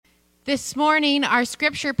This morning, our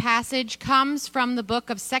scripture passage comes from the book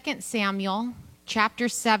of 2 Samuel, chapter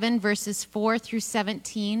 7, verses 4 through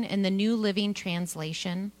 17 in the New Living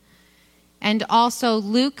Translation, and also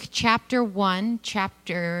Luke chapter 1,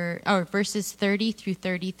 verses 30 through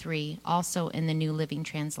 33, also in the New Living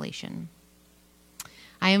Translation.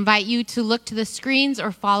 I invite you to look to the screens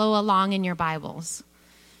or follow along in your Bibles.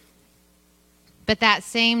 But that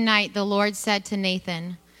same night, the Lord said to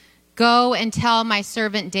Nathan, "Go and tell my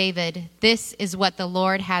servant David, this is what the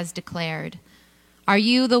Lord has declared. Are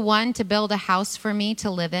you the one to build a house for me to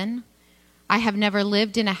live in? I have never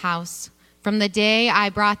lived in a house from the day I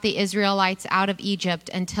brought the Israelites out of Egypt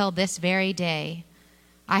until this very day.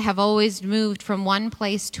 I have always moved from one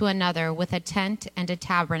place to another with a tent and a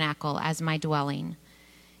tabernacle as my dwelling.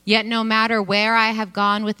 Yet no matter where I have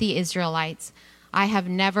gone with the Israelites, I have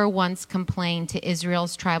never once complained to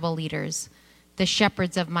Israel's tribal leaders, the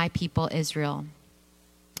shepherds of my people Israel.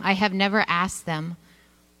 I have never asked them,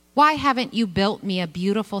 'Why haven't you built me a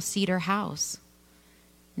beautiful cedar house?'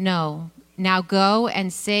 No, now go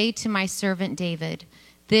and say to my servant David,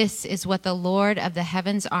 'This is what the Lord of the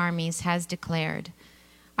heavens' armies has declared.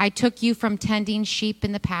 I took you from tending sheep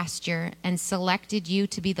in the pasture and selected you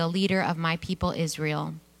to be the leader of my people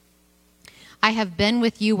Israel. I have been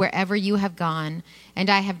with you wherever you have gone, and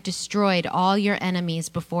I have destroyed all your enemies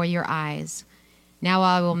before your eyes. Now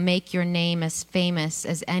I will make your name as famous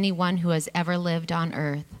as anyone who has ever lived on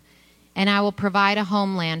earth. And I will provide a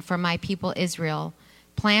homeland for my people Israel,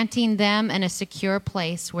 planting them in a secure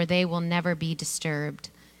place where they will never be disturbed.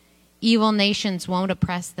 Evil nations won't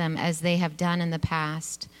oppress them as they have done in the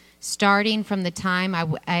past, starting from the time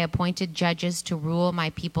I appointed judges to rule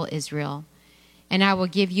my people Israel. And I will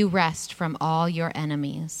give you rest from all your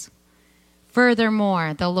enemies.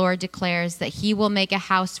 Furthermore, the Lord declares that he will make a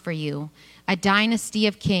house for you, a dynasty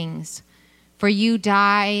of kings. For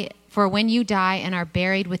when you die and are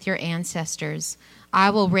buried with your ancestors, I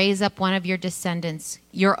will raise up one of your descendants,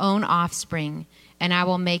 your own offspring, and I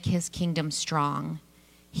will make his kingdom strong.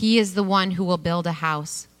 He is the one who will build a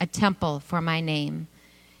house, a temple for my name,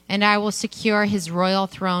 and I will secure his royal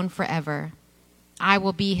throne forever. I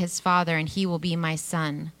will be his father, and he will be my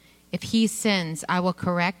son. If he sins, I will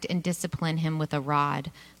correct and discipline him with a rod,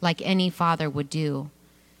 like any father would do.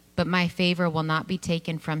 But my favor will not be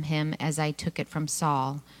taken from him as I took it from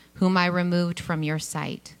Saul, whom I removed from your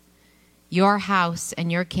sight. Your house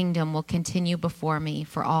and your kingdom will continue before me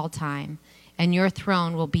for all time, and your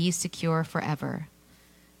throne will be secure forever."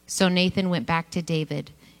 So Nathan went back to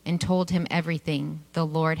David and told him everything the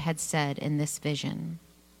Lord had said in this vision.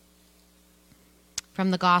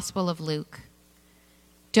 From the Gospel of Luke.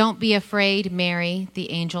 "Don't be afraid, Mary,"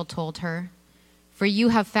 the angel told her, "for you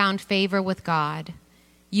have found favor with God.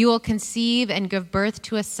 You will conceive and give birth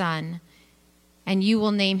to a son, and you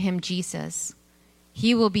will name him Jesus.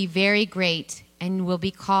 He will be very great and will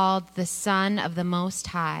be called the Son of the Most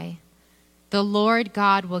High. The Lord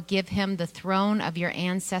God will give him the throne of your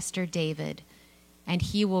ancestor David, and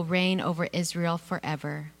he will reign over Israel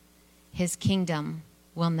forever. His kingdom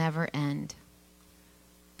will never end."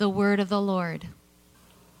 The word of the Lord.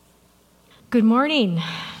 Good morning.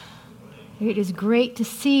 It is great to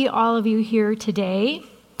see all of you here today.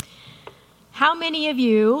 How many of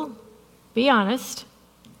you, be honest,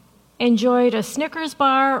 enjoyed a Snickers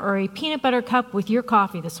bar or a peanut butter cup with your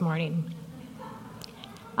coffee this morning?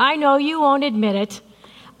 I know you won't admit it.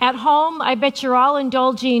 At home, I bet you're all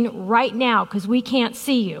indulging right now because we can't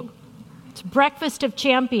see you. It's breakfast of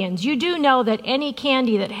champions. You do know that any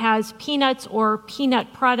candy that has peanuts or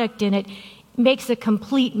peanut product in it makes a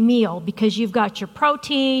complete meal because you've got your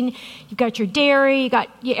protein, you've got your dairy, you got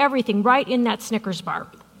everything right in that Snickers bar.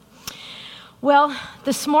 Well,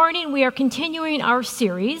 this morning we are continuing our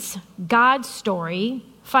series, God's Story,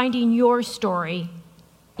 Finding Your Story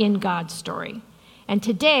in God's Story. And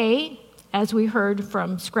today, as we heard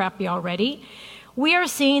from Scrappy already, we are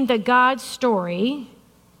seeing that God's story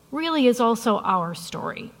really is also our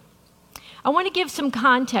story. I want to give some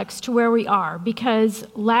context to where we are because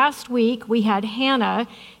last week we had Hannah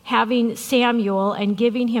having Samuel and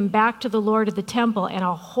giving him back to the Lord at the temple, and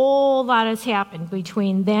a whole lot has happened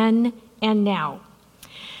between then and now.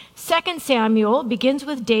 2 Samuel begins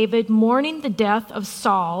with David mourning the death of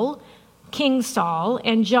Saul, King Saul,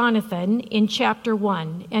 and Jonathan in chapter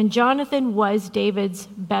 1, and Jonathan was David's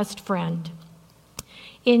best friend.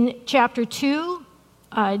 In chapter 2,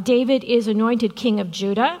 David is anointed king of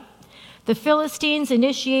Judah. The Philistines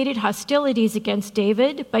initiated hostilities against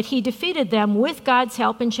David, but he defeated them with God's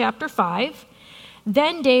help in chapter 5.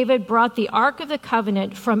 Then David brought the Ark of the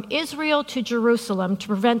Covenant from Israel to Jerusalem to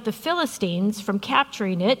prevent the Philistines from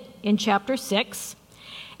capturing it in chapter 6.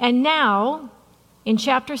 And now, in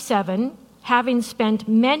chapter 7, having spent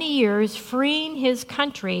many years freeing his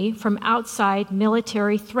country from outside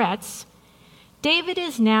military threats, David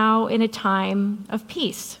is now in a time of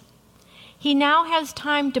peace. He now has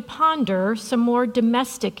time to ponder some more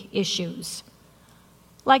domestic issues,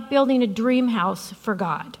 like building a dream house for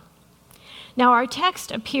God. Now, our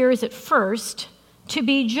text appears at first to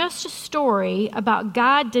be just a story about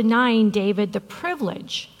God denying David the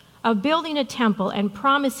privilege of building a temple and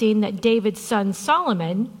promising that David's son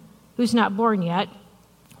Solomon, who's not born yet,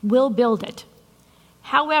 will build it.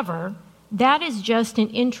 However, that is just an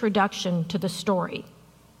introduction to the story.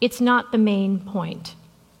 It's not the main point.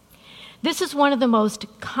 This is one of the most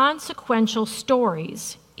consequential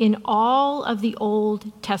stories in all of the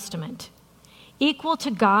Old Testament, equal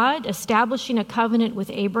to God establishing a covenant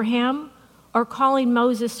with Abraham or calling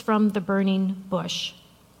Moses from the burning bush.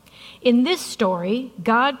 In this story,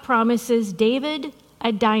 God promises David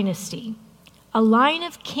a dynasty, a line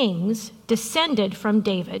of kings descended from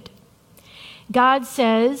David. God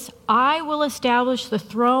says, "I will establish the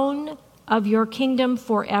throne of your kingdom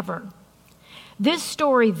forever." This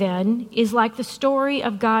story, then, is like the story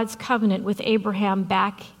of God's covenant with Abraham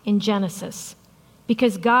back in Genesis,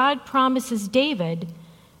 because God promises David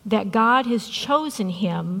that God has chosen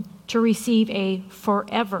him to receive a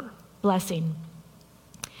forever blessing.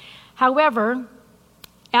 However,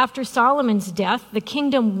 after Solomon's death, the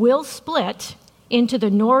kingdom will split into the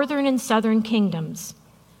northern and southern kingdoms.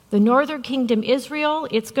 The northern kingdom, Israel,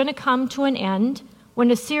 it's going to come to an end when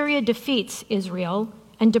Assyria defeats Israel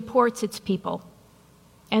and deports its people.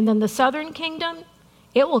 And then the southern kingdom,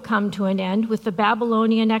 it will come to an end with the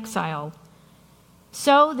Babylonian exile.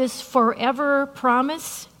 So this forever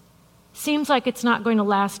promise seems like it's not going to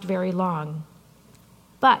last very long.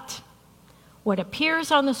 But what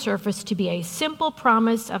appears on the surface to be a simple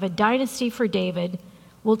promise of a dynasty for David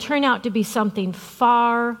will turn out to be something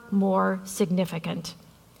far more significant.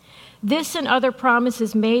 This and other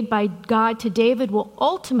promises made by God to David will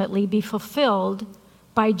ultimately be fulfilled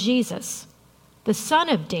by Jesus, the Son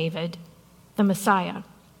of David, the Messiah.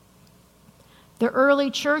 The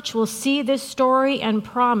early church will see this story and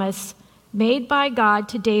promise made by God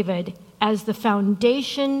to David as the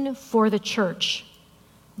foundation for the church,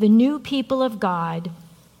 the new people of God,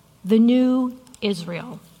 the new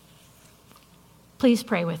Israel. Please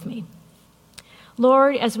pray with me.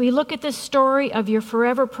 Lord, as we look at this story of your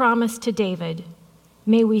forever promise to David,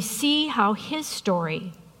 may we see how his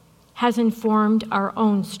story has informed our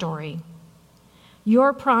own story.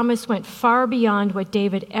 Your promise went far beyond what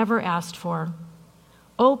David ever asked for.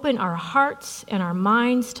 Open our hearts and our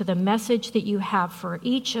minds to the message that you have for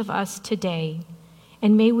each of us today,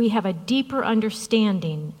 and may we have a deeper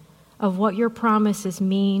understanding of what your promises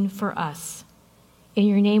mean for us. In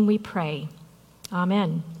your name we pray.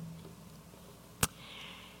 Amen.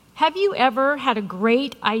 Have you ever had a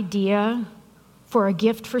great idea for a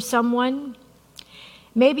gift for someone?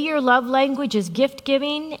 Maybe your love language is gift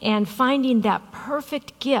giving, and finding that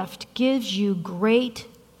perfect gift gives you great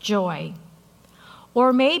joy.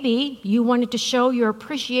 Or maybe you wanted to show your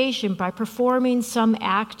appreciation by performing some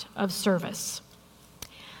act of service.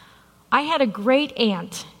 I had a great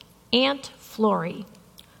aunt, Aunt Flory,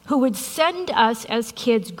 who would send us as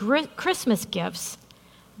kids Christmas gifts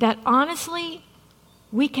that honestly,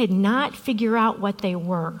 we could not figure out what they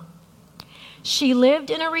were. She lived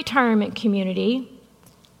in a retirement community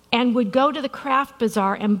and would go to the craft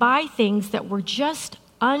bazaar and buy things that were just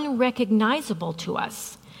unrecognizable to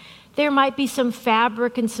us. There might be some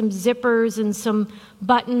fabric and some zippers and some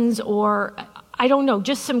buttons or, I don't know,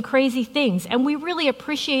 just some crazy things. And we really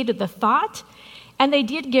appreciated the thought, and they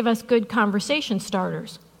did give us good conversation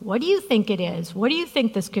starters. What do you think it is? What do you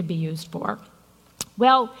think this could be used for?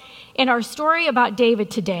 Well, in our story about David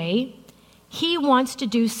today, he wants to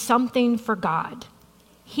do something for God.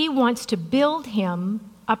 He wants to build him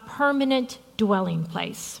a permanent dwelling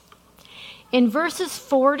place. In verses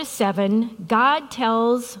 4-7, God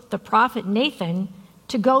tells the prophet Nathan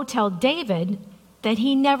to go tell David that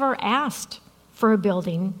he never asked for a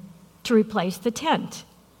building to replace the tent.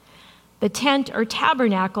 The tent or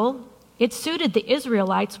tabernacle, it suited the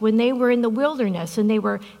Israelites when they were in the wilderness and they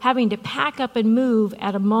were having to pack up and move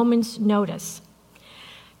at a moment's notice.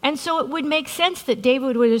 And so it would make sense that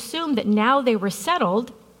David would assume that now they were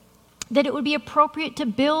settled, that it would be appropriate to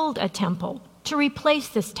build a temple to replace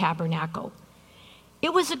this tabernacle.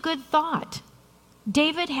 It was a good thought.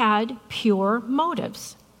 David had pure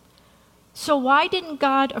motives. So why didn't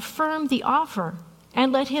God affirm the offer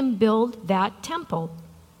and let him build that temple?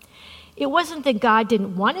 It wasn't that God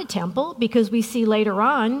didn't want a temple, because we see later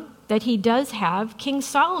on that he does have King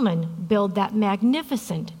Solomon build that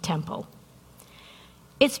magnificent temple.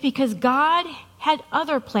 It's because God had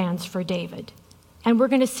other plans for David, and we're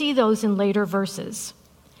going to see those in later verses.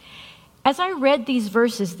 As I read these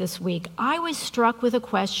verses this week, I was struck with a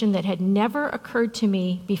question that had never occurred to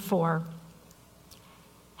me before.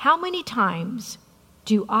 How many times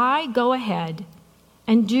do I go ahead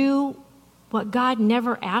and do what God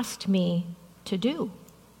never asked me to do?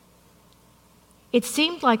 It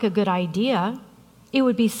seemed like a good idea. It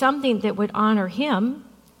would be something that would honor him,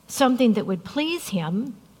 something that would please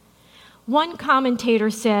him. One commentator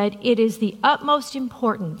said, "It is the utmost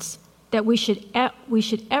importance that we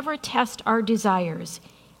should ever test our desires,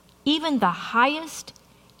 even the highest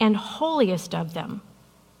and holiest of them,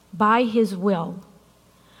 by his will.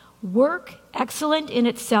 Work excellent in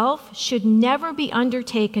itself should never be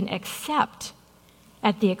undertaken except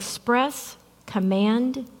at the express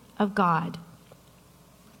command of God."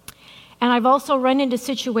 And I've also run into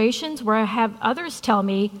situations where I have others tell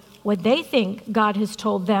me what they think God has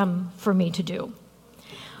told them for me to do.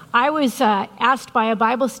 I was asked by a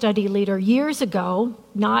Bible study leader years ago,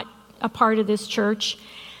 not a part of this church,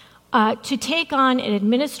 to take on an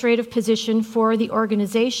administrative position for the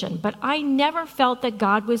organization, but I never felt that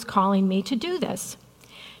God was calling me to do this.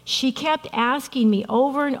 She kept asking me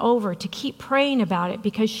over and over to keep praying about it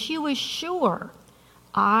because she was sure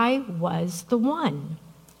I was the one.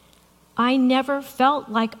 I never felt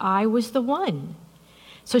like I was the one.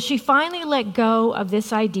 So she finally let go of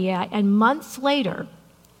this idea, and months later,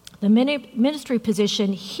 the ministry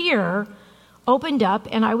position here opened up,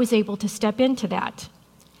 and I was able to step into that.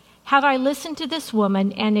 Had I listened to this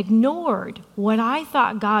woman and ignored what I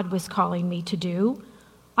thought God was calling me to do,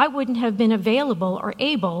 I wouldn't have been available or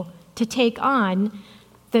able to take on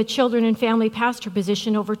the children and family pastor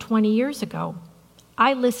position over 20 years ago.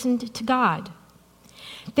 I listened to God.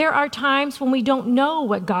 There are times when we don't know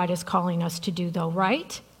what God is calling us to do, though,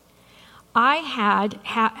 right? I'd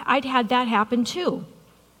had that happen too.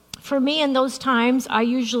 For me, in those times, I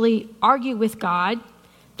usually argue with God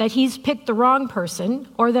that he's picked the wrong person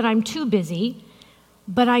or that I'm too busy,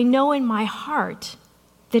 but I know in my heart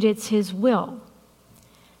that it's his will.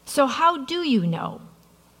 So how do you know?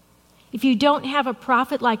 If you don't have a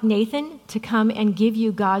prophet like Nathan to come and give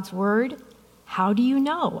you God's word, how do you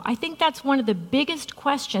know? I think that's one of the biggest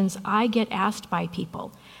questions I get asked by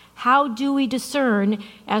people. How do we discern,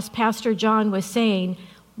 as Pastor John was saying,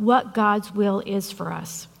 what God's will is for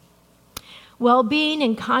us? Well, being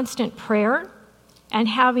in constant prayer and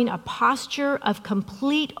having a posture of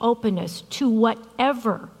complete openness to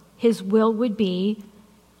whatever his will would be,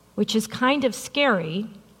 which is kind of scary,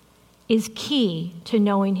 is key to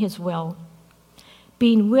knowing his will.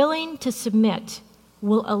 Being willing to submit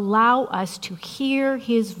will allow us to hear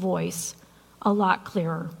his voice a lot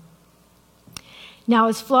clearer. Now,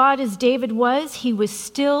 as flawed as David was, he was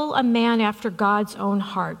still a man after God's own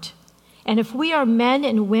heart. And if we are men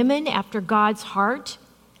and women after God's heart,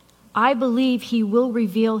 I believe he will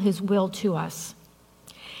reveal his will to us.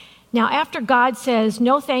 Now, after God says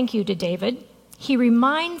no thank you to David, he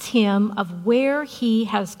reminds him of where he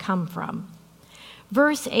has come from.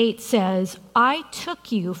 Verse 8 says, "I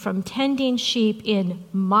took you from tending sheep in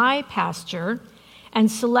my pasture and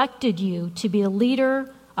selected you to be a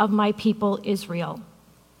leader of my people Israel."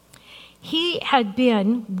 He had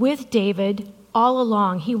been with David all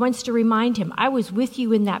along. He wants to remind him, I was with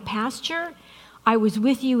you in that pasture, I was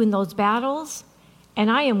with you in those battles, and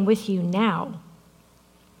I am with you now.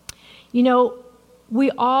 You know, we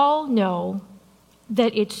all know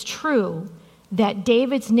that it's true that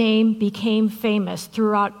David's name became famous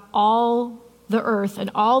throughout all the earth and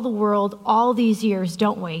all the world all these years,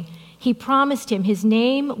 don't we? He promised him his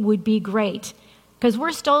name would be great because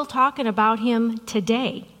we're still talking about him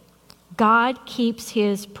today. God keeps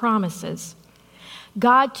his promises.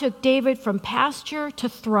 God took David from pasture to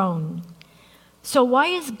throne. So why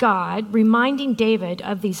is God reminding David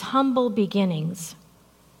of these humble beginnings?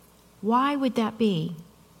 Why would that be?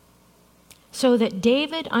 So that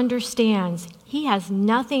David understands he has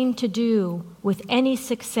nothing to do with any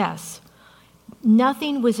success.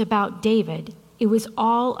 Nothing was about David. It was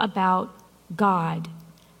all about God.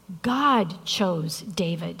 God chose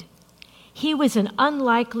David. He was an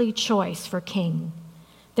unlikely choice for king.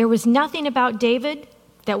 There was nothing about David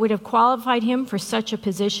that would have qualified him for such a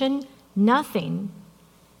position. Nothing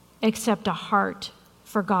except a heart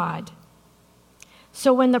for God.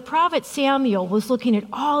 So when the prophet Samuel was looking at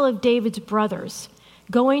all of David's brothers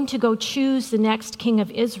going to go choose the next king of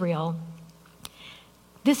Israel,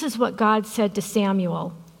 this is what God said to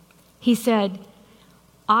Samuel. He said,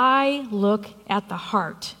 "I look at the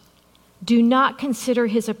heart. Do not consider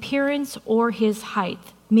his appearance or his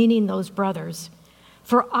height, meaning those brothers,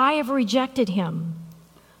 for I have rejected him.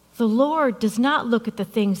 The Lord does not look at the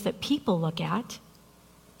things that people look at.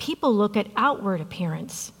 People look at outward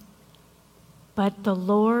appearance, but the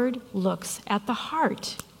Lord looks at the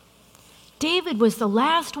heart. David was the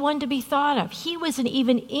last one to be thought of. He wasn't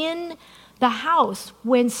even in the house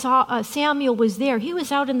when Samuel was there. He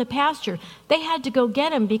was out in the pasture. They had to go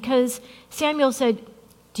get him because Samuel said,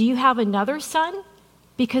 "Do you have another son?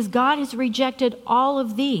 Because God has rejected all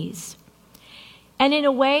of these." And in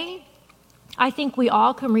a way, I think we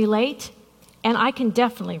all can relate, and I can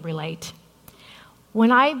definitely relate.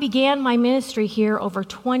 When I began my ministry here over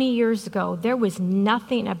 20 years ago, there was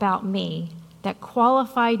nothing about me that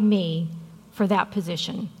qualified me for that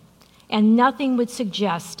position. And nothing would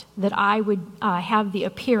suggest that I would have the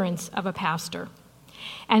appearance of a pastor.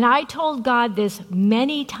 And I told God this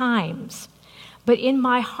many times, but in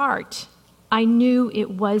my heart, I knew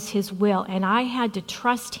it was his will, and I had to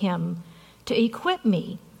trust him to equip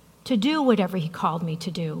me to do whatever he called me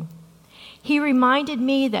to do. He reminded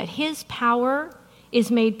me that his power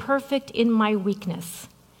is made perfect in my weakness,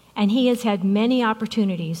 and he has had many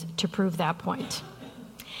opportunities to prove that point.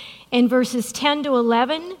 In verses 10 to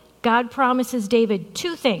 11, God promises David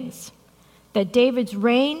two things: that David's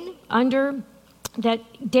reign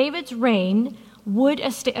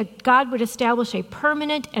God would establish a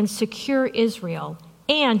permanent and secure Israel,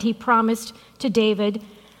 and he promised to David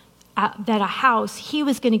that he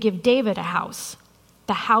was going to give David a house,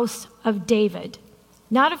 the house of David,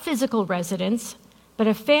 not a physical residence, but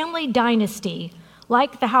a family dynasty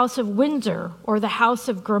like the House of Windsor or the House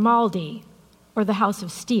of Grimaldi or the House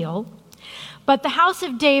of Steele. But the house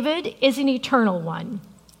of David is an eternal one.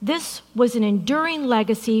 This was an enduring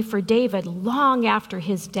legacy for David long after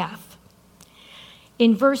his death.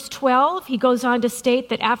 In verse 12, he goes on to state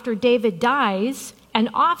that after David dies, an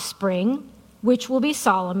offspring, which will be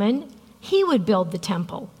Solomon, he would build the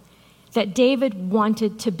temple that David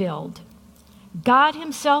wanted to build. God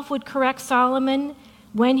himself would correct Solomon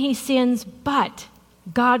when he sins, but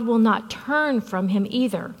God will not turn from him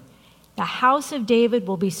either. The house of David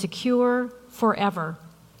will be secure forever.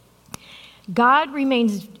 God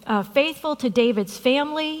remains faithful to David's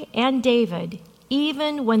family and David,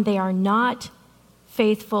 even when they are not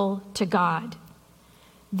faithful to God.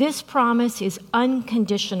 This promise is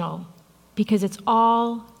unconditional because it's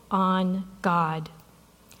all on God.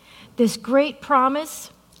 This great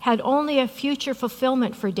promise had only a future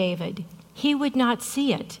fulfillment for David. He would not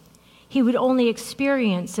see it. He would only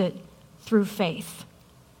experience it through faith.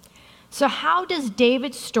 So how does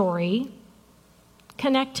David's story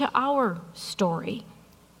connect to our story?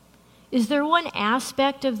 Is there one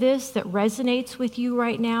aspect of this that resonates with you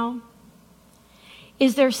right now?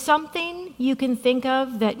 Is there something you can think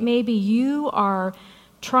of that maybe you are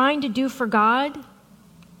trying to do for God,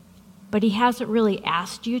 but he hasn't really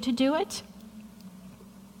asked you to do it?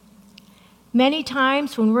 Many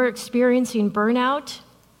times when we're experiencing burnout,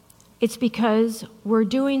 it's because we're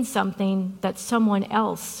doing something that someone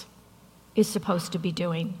else is supposed to be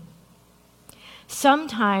doing.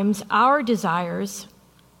 Sometimes our desires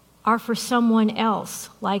are for someone else,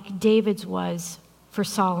 like David's was for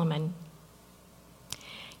Solomon.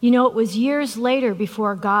 You know, it was years later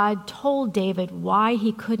before God told David why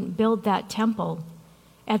he couldn't build that temple.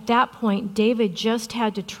 At that point, David just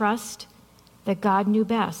had to trust that God knew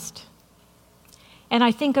best. And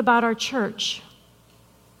I think about our church.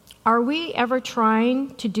 Are we ever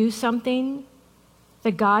trying to do something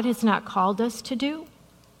that God has not called us to do?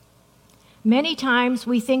 Many times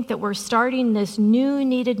we think that we're starting this new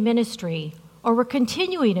needed ministry, or we're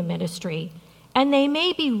continuing a ministry, and they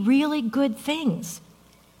may be really good things,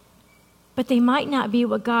 but they might not be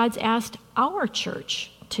what God's asked our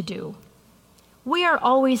church to do. We are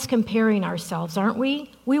always comparing ourselves, aren't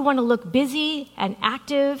we? We want to look busy and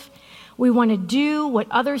active. We want to do what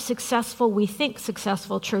we think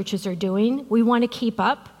successful churches are doing. We want to keep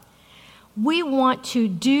up. We want to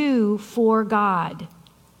do for God.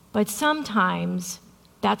 But sometimes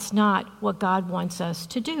that's not what God wants us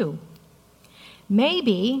to do.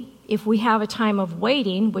 Maybe if we have a time of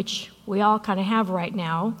waiting, which we all kind of have right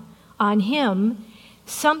now, on him,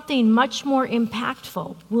 something much more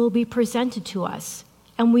impactful will be presented to us,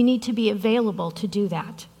 and we need to be available to do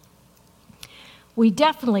that. We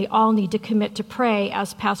definitely all need to commit to pray,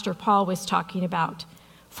 as Pastor Paul was talking about,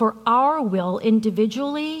 for our will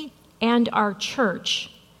individually and our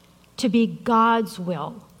church to be God's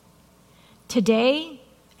will. Today,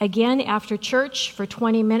 again, after church for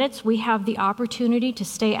 20 minutes, we have the opportunity to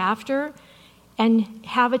stay after and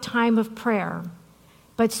have a time of prayer.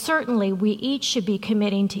 But certainly we each should be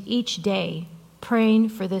committing to each day praying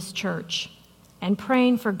for this church and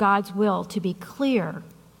praying for God's will to be clear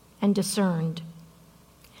and discerned.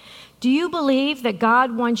 Do you believe that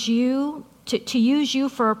God wants you to use you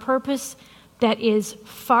for a purpose that is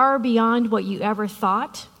far beyond what you ever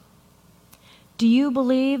thought? Do you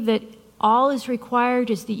believe that all is required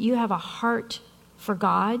is that you have a heart for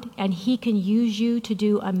God and He can use you to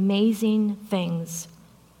do amazing things?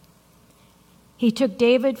 He took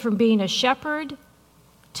David from being a shepherd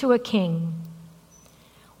to a king.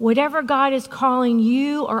 Whatever God is calling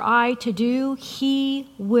you or I to do, He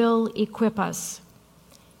will equip us.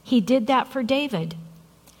 He did that for David.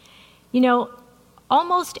 You know,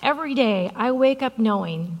 almost every day I wake up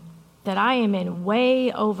knowing that I am in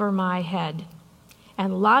way over my head,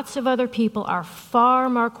 and lots of other people are far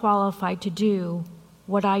more qualified to do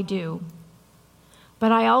what I do.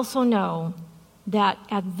 But I also know that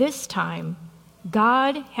at this time,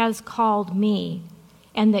 God has called me,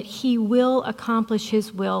 and that He will accomplish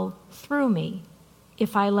His will through me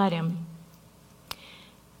if I let Him.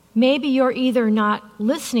 Maybe you're either not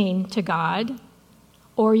listening to God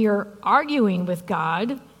or you're arguing with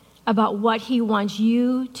God about what He wants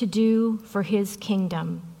you to do for His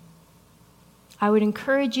kingdom. I would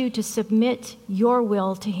encourage you to submit your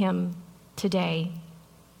will to Him today.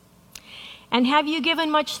 And have you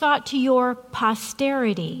given much thought to your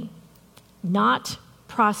posterity, not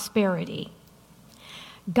prosperity?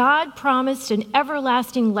 God promised an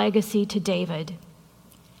everlasting legacy to David.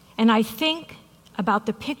 And I think about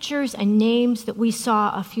the pictures and names that we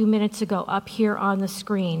saw a few minutes ago up here on the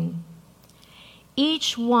screen.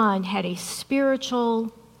 Each one had a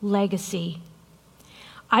spiritual legacy.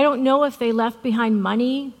 I don't know if they left behind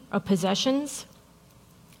money or possessions,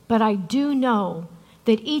 but I do know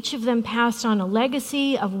that each of them passed on a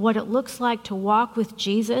legacy of what it looks like to walk with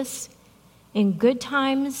Jesus in good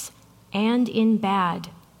times and in bad.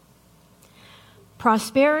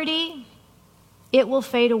 Prosperity, it will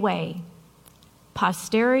fade away.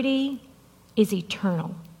 Posterity is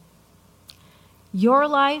eternal. Your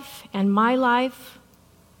life and my life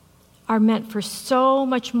are meant for so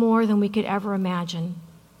much more than we could ever imagine.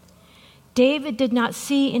 David did not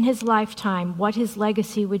see in his lifetime what his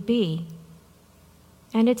legacy would be.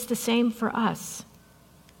 And it's the same for us.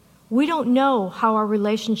 We don't know how our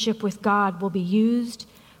relationship with God will be used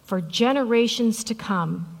for generations to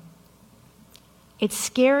come. It's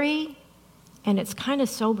scary and it's kind of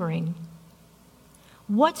sobering.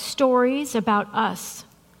 What stories about us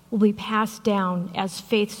will be passed down as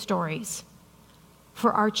faith stories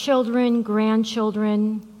for our children,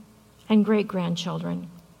 grandchildren, and great-grandchildren?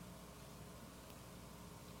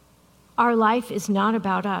 Our life is not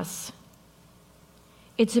about us.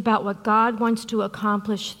 It's about what God wants to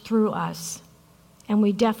accomplish through us. And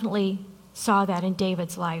we definitely saw that in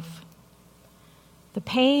David's life. The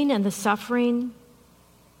pain and the suffering,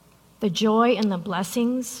 the joy and the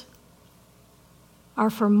blessings are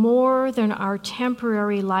for more than our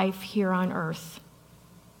temporary life here on earth.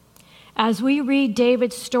 As we read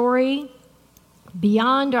David's story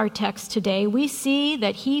beyond our text today, we see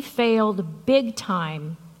that he failed big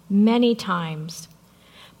time, many times.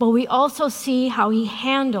 But we also see how he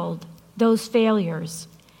handled those failures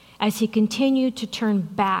as he continued to turn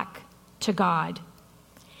back to God.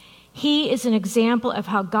 He is an example of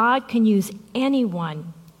how God can use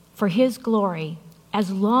anyone for His glory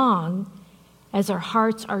as long as our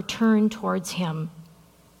hearts are turned towards Him.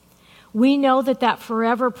 We know that that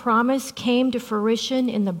forever promise came to fruition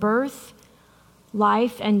in the birth,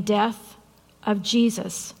 life, and death of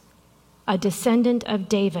Jesus, a descendant of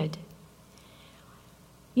David.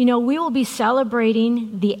 You know, we will be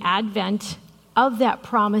celebrating the advent of that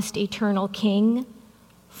promised eternal King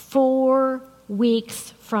 4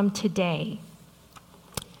 weeks from today.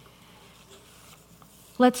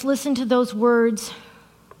 Let's listen to those words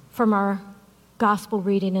from our gospel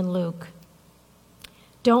reading in Luke.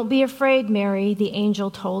 "Don't be afraid, Mary," the angel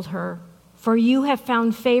told her, "for you have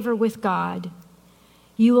found favor with God.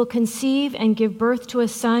 You will conceive and give birth to a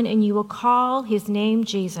son, and you will call his name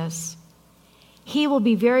Jesus. He will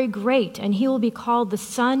be very great, and he will be called the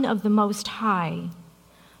Son of the Most High.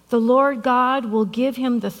 The Lord God will give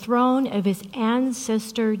him the throne of his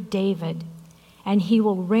ancestor David, and he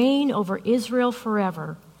will reign over Israel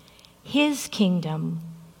forever. His kingdom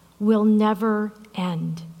will never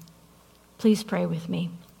end." Please pray with me.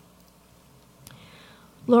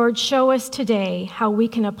 Lord, show us today how we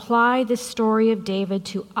can apply this story of David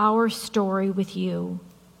to our story with you.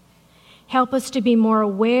 Help us to be more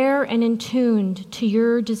aware and in tune to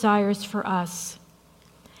your desires for us.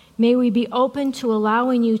 May we be open to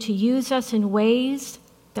allowing you to use us in ways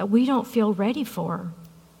that we don't feel ready for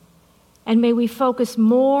And may we focus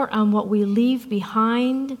more on what we leave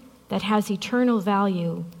behind that has eternal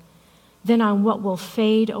value than on what will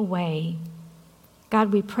fade away.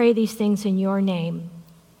 God, we pray these things in your name.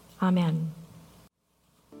 Amen.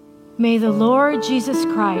 May the Lord Jesus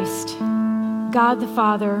Christ, God the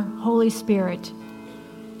Father, Holy Spirit,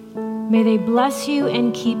 may they bless you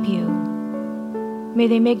and keep you. May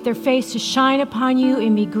they make their face to shine upon you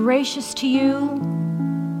and be gracious to you.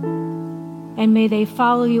 And may they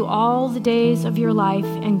follow you all the days of your life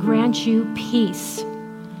and grant you peace.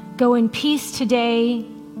 Go in peace today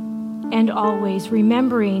and always,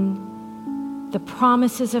 remembering the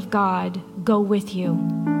promises of God go with you.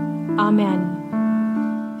 Amen.